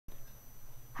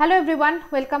Hello everyone,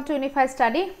 welcome to Unified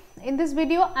Study. In this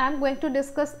video, I am going to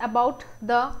discuss about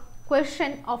the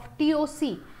question of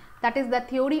TOC, that is the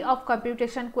Theory of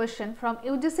Computation question from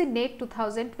UGC NET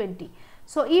 2020.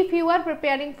 So, if you are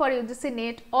preparing for UGC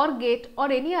NET or GATE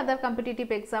or any other competitive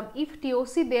exam, if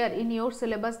TOC there in your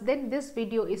syllabus, then this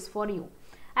video is for you.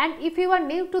 And if you are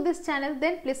new to this channel,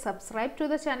 then please subscribe to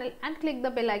the channel and click the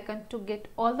bell icon to get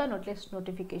all the latest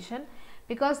notification,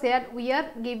 because there we are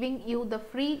giving you the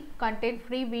free content,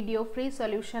 free video, free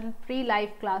solution, free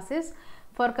live classes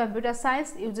for computer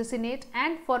science, UGC NET,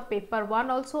 and for paper 1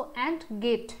 also, and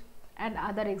GATE and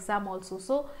other exam also.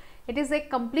 So, it is a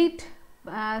complete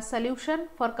solution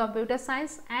for computer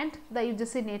science and the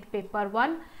UGC NET paper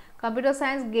 1, computer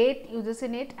science, GATE, UGC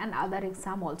NET and other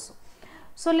exam also.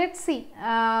 So, let us see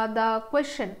the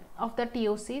question of the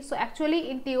TOC. So, actually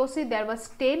in TOC there was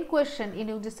 10 question in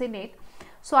UGC NET.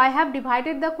 So, I have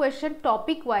divided the question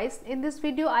topic wise. In this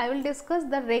video, I will discuss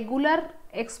the regular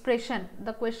expression.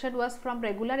 The question was from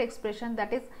regular expression,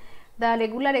 that is the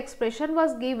regular expression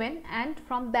was given, and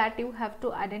from that you have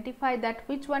to identify that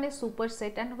which one is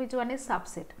superset and which one is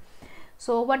subset.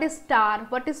 So, what is star,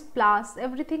 what is plus,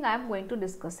 everything I am going to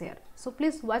discuss here. So,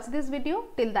 please watch this video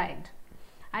till the end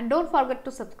and don't forget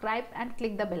to subscribe and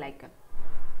click the bell icon.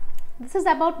 This is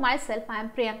about myself. I am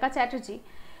Priyanka Chatterjee,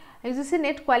 UGC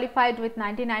NET qualified with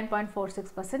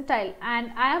 99.46 percentile,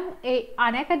 and I am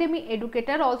an academy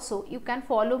educator also. You can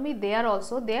follow me there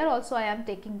also. There also I am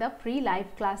taking the free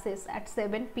live classes at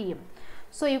 7 p.m.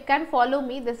 So, you can follow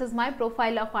me. This is my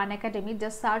profile of Unacademy.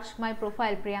 Just search my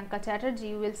profile Priyanka Chatterjee.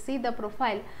 You will see the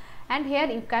profile and here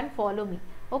you can follow me.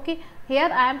 Okay, here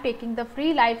I am taking the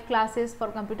free live classes for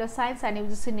computer science and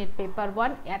UGC NET paper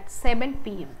 1 at 7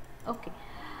 p.m. Okay.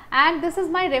 And this is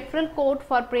my referral code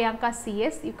for Priyanka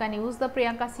CS. You can use the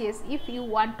Priyanka CS. If you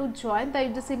want to join the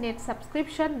UGC NET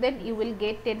subscription, then you will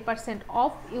get 10%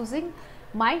 off using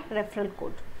my referral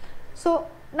code. So,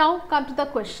 now come to the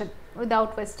question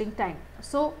without wasting time.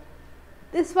 So,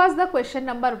 this was the question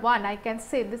number 1. I can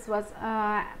say this was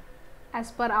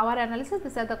as per our analysis,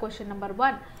 this is the question number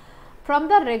 1 from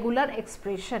the regular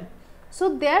expression.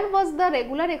 So, there was the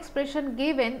regular expression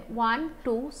given 1,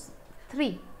 2,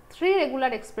 3. 3 regular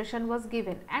expression was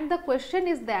given, and the question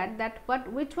is that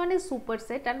which one is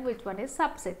superset and which one is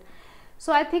subset.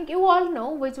 So, I think you all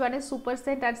know which one is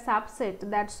superset and subset.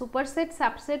 That superset,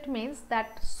 subset means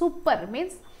that super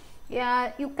means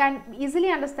you can easily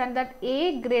understand that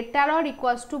A greater or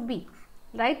equals to B,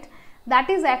 right? That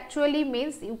is actually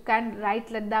means you can write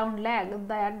down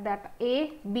that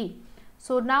A, B.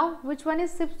 So, now which one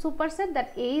is superset?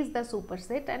 That A is the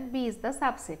superset and B is the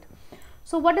subset.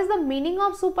 So, what is the meaning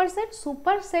of superset?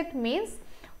 Superset means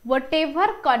whatever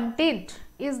content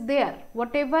is there,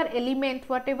 whatever element,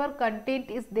 whatever content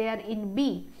is there in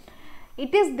B,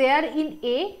 it is there in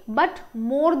A, but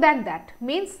more than that,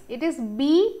 means it is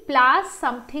B plus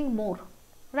something more,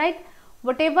 right?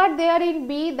 Whatever there in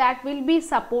B, that will be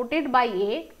supported by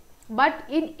A, but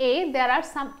in A there are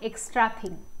some extra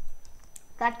thing.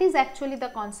 That is actually the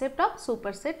concept of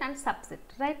superset and subset,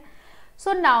 right?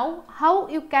 So, now how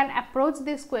you can approach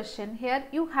this question? Here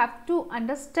you have to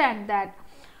understand that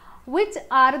which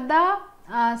are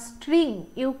the string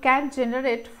you can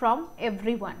generate from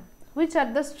everyone, which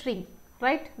are the string,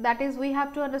 right? That is we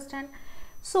have to understand.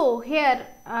 So, here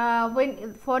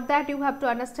for that you have to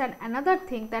understand another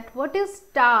thing, that what is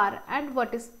star and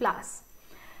what is plus.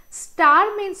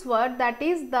 Star means what? That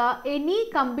is the any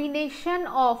combination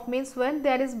of, means when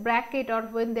there is bracket or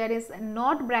when there is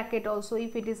not bracket also,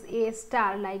 if it is A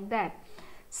star like that.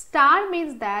 Star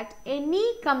means that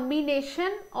any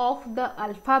combination of the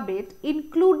alphabet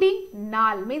including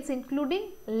null, means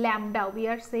including lambda. We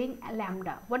are saying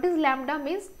lambda. What is lambda?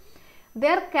 Means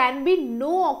there can be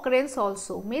no occurrence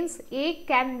also, means A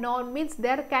cannot, means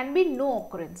there can be no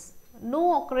occurrence.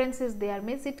 No occurrence is there,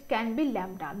 means it can be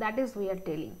lambda, that is we are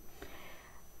telling.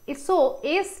 So,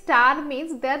 A star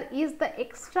means there is the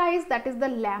extra is, that is the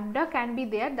lambda can be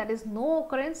there, that is no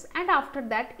occurrence, and after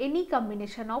that any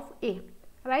combination of A,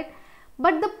 right?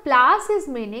 But the plus is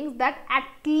meaning that at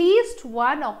least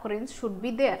one occurrence should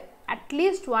be there, at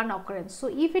least one occurrence. So,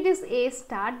 if it is A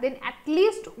star, then at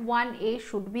least one A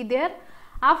should be there.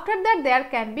 After that there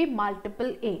can be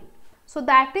multiple A. So,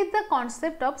 that is the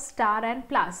concept of star and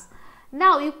plus.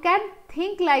 Now, you can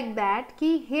think like that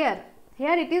ki here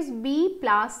it is B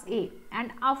plus A,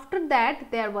 and after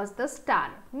that there was the star.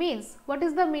 Means what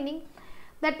is the meaning?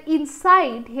 That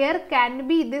inside here can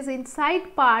be, this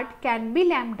inside part can be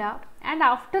lambda, and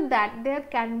after that there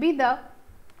can be the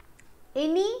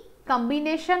any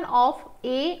combination of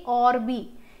A or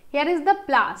B. Here is the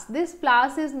plus. This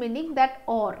plus is meaning that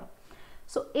or.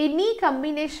 So any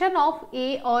combination of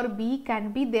A or B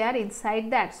can be there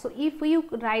inside that. So if you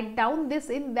write down this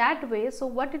in that way, so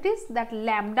what it is, that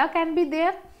lambda can be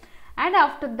there, and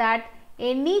after that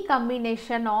any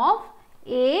combination of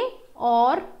A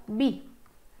or B,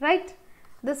 right?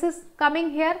 This is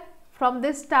coming here from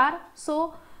this star.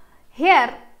 So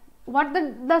here what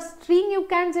the string you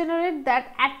can generate,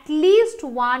 that at least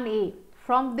one A.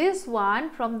 From this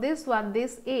one,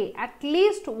 this A, at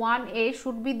least one A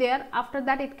should be there. After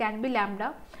that it can be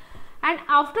lambda, and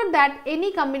after that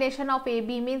any combination of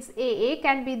AB means AA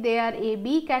can be there,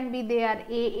 AB can be there,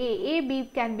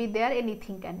 AB can be there,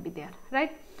 anything can be there,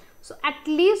 right? So at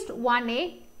least one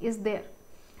A is there.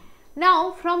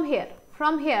 Now from here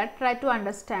try to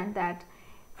understand that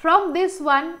from this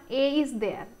one A is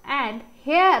there, and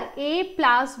here A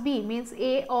plus B means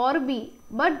A or B,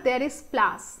 but there is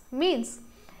plus, means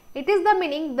it is the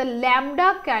meaning the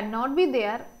lambda cannot be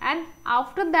there, and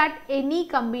after that any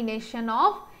combination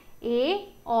of A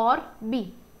or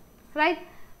B, right?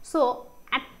 So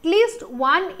at least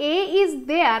one A is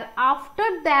there. After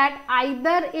that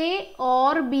either A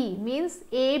or B means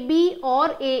AB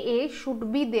or AA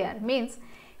should be there, means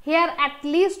here at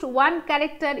least one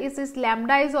character is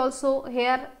lambda is also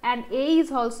here and A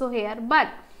is also here, but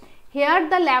here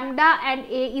the lambda and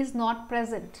A is not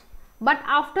present, but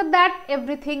after that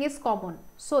everything is common.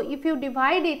 So if you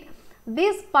divide it,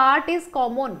 this part is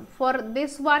common for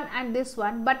this one and this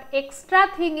one, but extra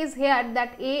thing is here,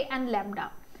 that A and lambda.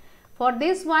 For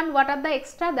this one, what are the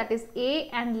extra? That is A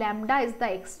and lambda is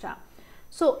the extra.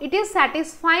 So it is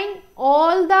satisfying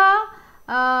all the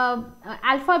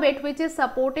alphabet which is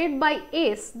supported by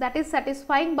S, that is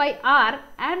satisfying by R,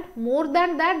 and more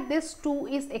than that this 2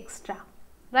 is extra,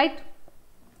 right?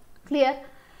 Clear?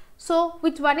 So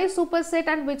which one is superset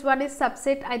and which one is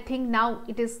subset, I think now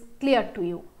it is clear to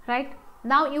you, right?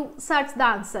 Now you search the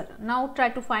answer. Now try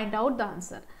to find out the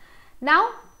answer. Now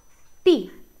T,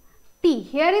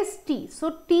 here is T.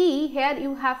 So T, here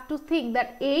you have to think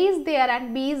that A is there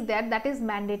and B is there, that is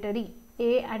mandatory.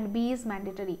 A and B is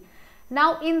mandatory.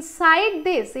 Now inside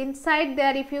this, inside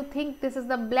there, if you think this is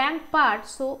the blank part,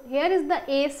 so here is the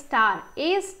A star.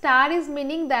 A star is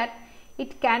meaning that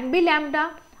it can be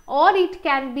lambda or it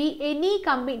can be any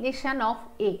combination of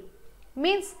A.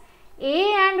 Means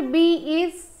A and B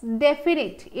is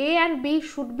definite. A and B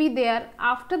should be there.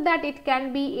 After that it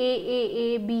can be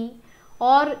A, B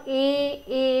or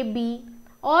A, B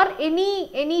or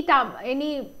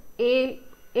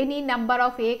any number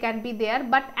of A can be there,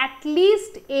 but at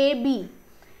least AB,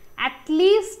 at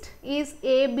least is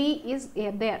AB is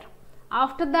there.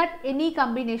 After that any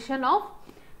combination of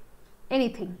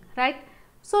anything, right?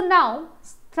 So now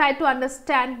try to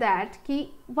understand that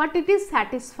what it is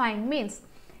satisfying means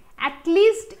at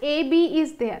least AB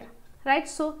is there, right?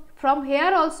 So from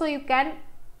here also you can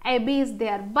AB is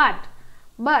there, but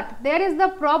there is the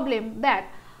problem that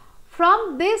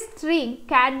from this string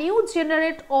can you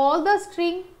generate all the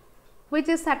string which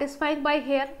is satisfied by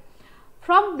here.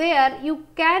 From there you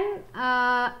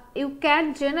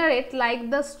can generate like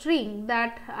the string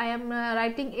that I am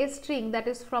writing a string, that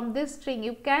is from this string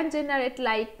you can generate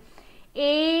like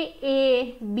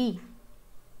A, B.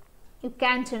 You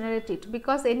can generate it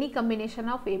because any combination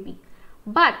of AB.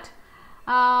 But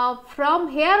from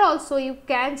here also you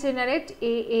can generate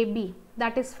A, B,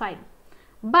 that is fine.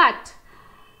 But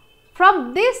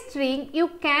from this string you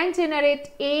can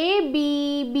generate A,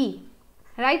 B, B,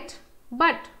 right?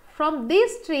 But from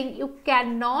this string you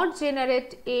cannot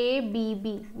generate A, B,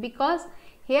 B because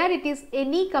here it is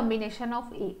any combination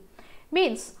of A.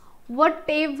 Means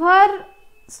whatever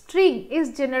string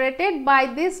is generated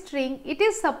by this string, it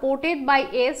is supported by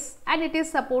S and it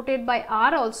is supported by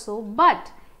R also,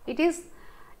 but it is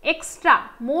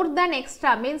extra, more than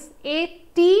extra, means A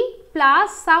T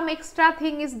plus some extra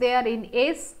thing is there in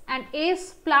S and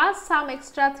S plus some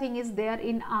extra thing is there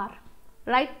in R,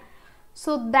 right?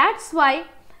 So that's why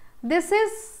this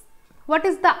is what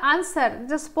is the answer.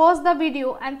 Just pause the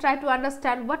video and try to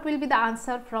understand what will be the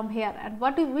answer from here and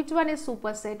which one is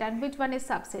superset and which one is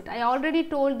subset. I already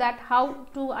told that how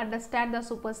to understand the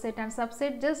superset and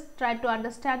subset. Just try to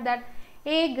understand that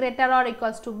A greater or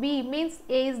equals to B means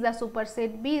A is the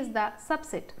superset, B is the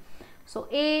subset. So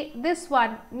this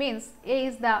one means A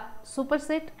is the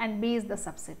superset and B is the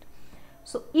subset.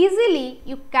 So easily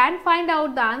you can find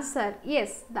out the answer.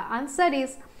 Yes, the answer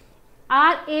is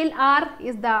RLR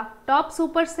is the top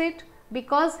superset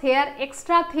because here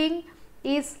extra thing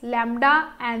is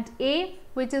lambda and A,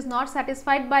 which is not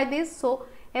satisfied by this. So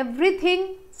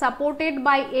everything supported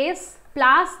by S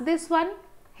plus this one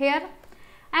here,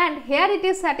 and here it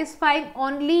is satisfying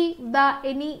only the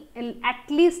any at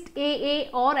least AA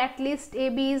or at least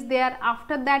AB is there,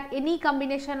 after that any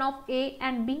combination of A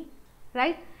and B,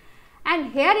 right,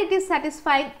 and here it is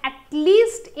satisfying at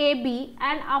least AB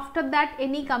and after that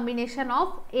any combination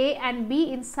of A and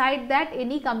B, inside that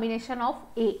any combination of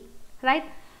A, right.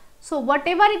 So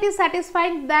whatever it is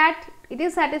satisfying, that it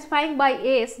is satisfying by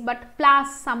A's but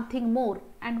plus something more,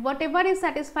 and whatever is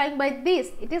satisfying by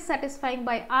this, it is satisfying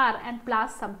by R and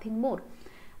plus something more.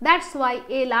 That's why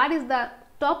LR is the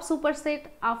top superset,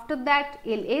 after that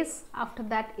LS, after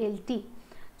that LT.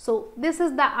 So this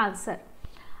is the answer.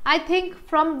 I think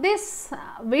from this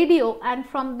video and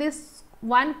from this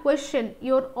one question,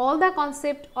 your all the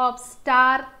concept of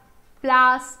star,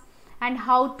 plus, and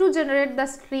how to generate the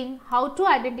string, how to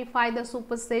identify the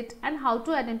superset and how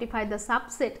to identify the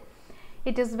subset,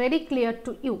 it is very clear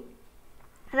to you,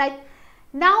 right.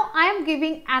 Now I am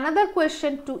giving another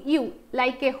question to you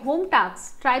like a home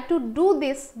task. Try to do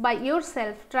this by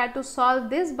yourself, try to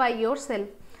solve this by yourself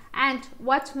and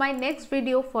watch my next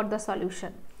video for the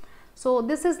solution. So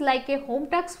this is like a home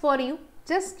task for you,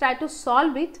 just try to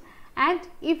solve it, and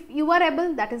if you are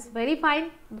able, that is very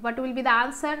fine. What will be the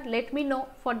answer? Let me know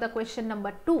for the question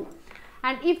number 2.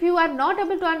 And if you are not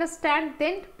able to understand,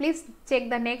 then please check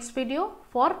the next video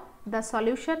for the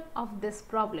solution of this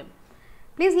problem.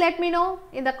 Please let me know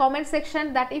in the comment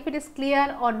section that if it is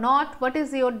clear or not, what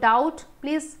is your doubt,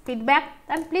 please feedback,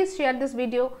 and please share this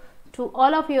video to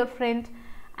all of your friends.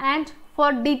 And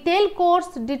for detailed course,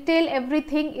 detail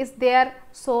everything is there.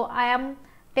 So I am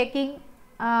taking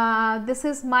this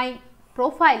is my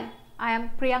profile. I am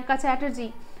Priyanka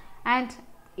Chatterjee, and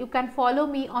you can follow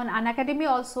me on Unacademy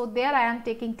also. There I am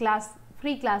taking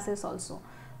free classes also.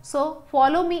 So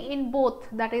follow me in both,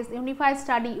 that is Unified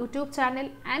Study YouTube channel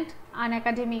and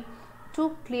Unacademy,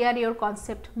 to clear your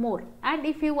concept more. And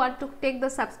if you want to take the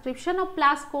subscription of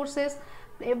plus courses,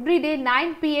 every day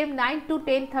 9 PM 9 to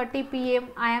 10:30 PM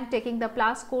I am taking the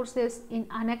plus courses in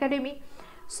Unacademy.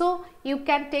 So you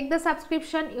can take the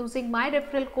subscription using my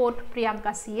referral code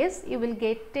Priyanka CS. You will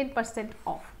get 10%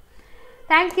 off.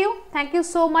 Thank you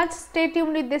so much. Stay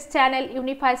tuned with this channel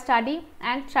Unified Study,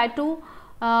 and try to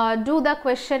do the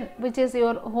question which is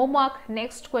your homework.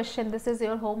 Next question, this is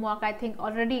your homework. I think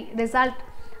already result,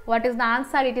 what is the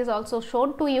answer, it is also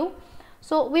shown to you.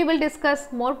 So we will discuss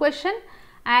more question,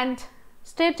 and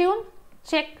stay tuned,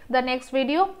 check the next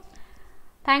video.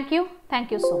 Thank you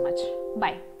so much.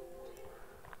 Bye.